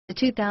The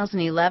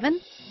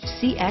 2011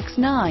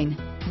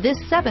 CX-9. This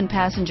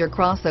 7-passenger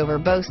crossover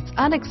boasts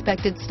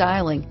unexpected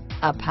styling,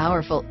 a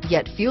powerful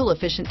yet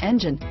fuel-efficient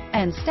engine,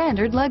 and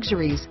standard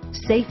luxuries.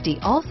 Safety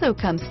also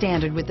comes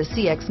standard with the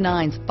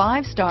CX-9's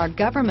 5-star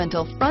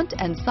governmental front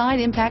and side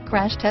impact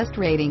crash test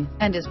rating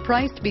and is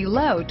priced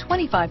below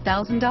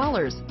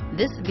 $25,000.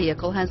 This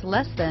vehicle has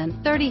less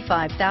than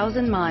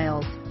 35,000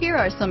 miles. Here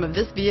are some of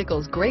this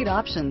vehicle's great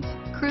options: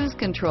 cruise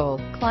control,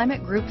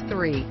 climate group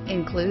 3,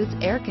 includes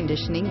air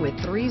conditioning with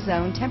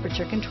 3-zone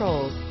temperature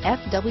controls,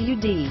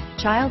 FWD,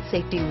 child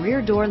safety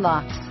rear door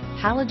locks,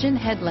 halogen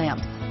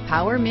headlamps,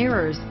 power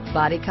mirrors,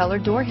 body color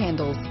door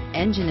handles,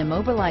 engine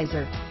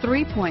immobilizer,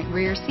 3-point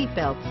rear seat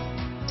belts,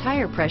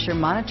 tire pressure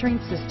monitoring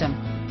system,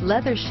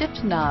 leather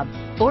shift knob,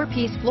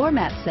 4-piece floor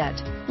mat set.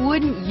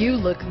 Wouldn't you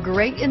look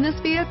great in this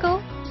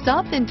vehicle?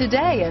 Stop in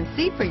today and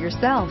see for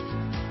yourself.